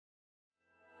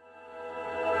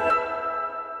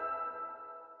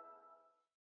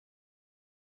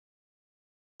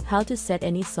How to set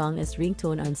any song as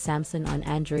ringtone on Samsung on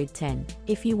Android 10.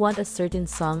 If you want a certain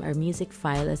song or music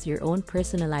file as your own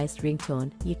personalized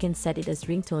ringtone, you can set it as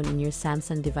ringtone in your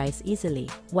Samsung device easily.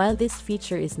 While this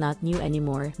feature is not new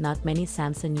anymore, not many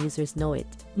Samsung users know it.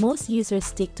 Most users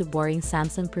stick to boring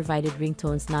Samsung-provided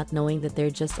ringtones, not knowing that they're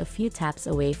just a few taps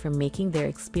away from making their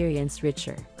experience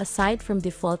richer. Aside from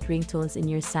default ringtones in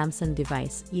your Samsung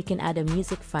device, you can add a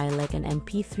music file like an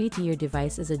MP3 to your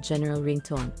device as a general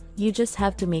ringtone. You just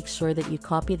have to make sure that you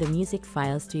copy the music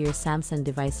files to your Samsung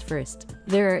device first.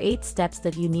 There are 8 steps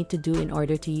that you need to do in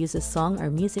order to use a song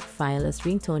or music file as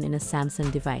ringtone in a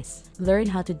Samsung device. Learn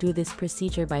how to do this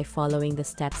procedure by following the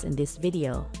steps in this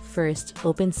video. First,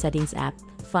 open Settings app.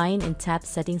 Find and tap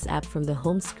Settings app from the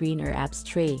home screen or apps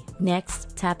tray.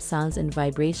 Next, tap Sounds and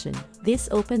Vibration. This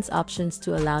opens options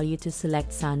to allow you to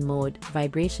select sound mode,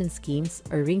 vibration schemes,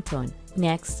 or ringtone.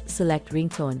 Next, select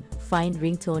Ringtone. Find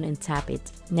Ringtone and tap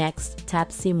it. Next, tap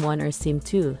SIM 1 or SIM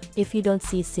 2. If you don't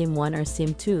see SIM 1 or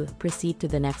SIM 2, proceed to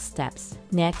the next steps.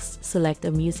 Next, select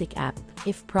a music app.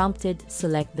 If prompted,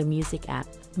 select the music app.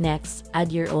 Next,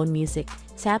 add your own music.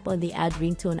 Tap on the Add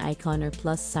Ringtone icon or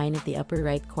plus sign at the upper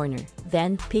right corner.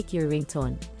 Then, pick your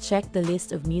ringtone. Check the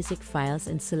list of music files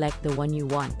and select the one you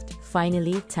want.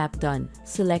 Finally, tap Done.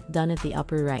 Select Done at the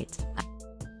upper right.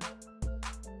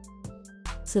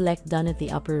 Select Done at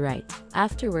the upper right.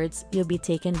 Afterwards, you'll be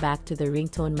taken back to the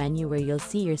ringtone menu where you'll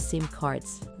see your SIM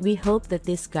cards. We hope that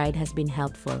this guide has been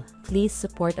helpful. Please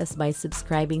support us by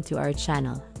subscribing to our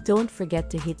channel. Don't forget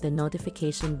to hit the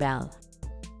notification bell.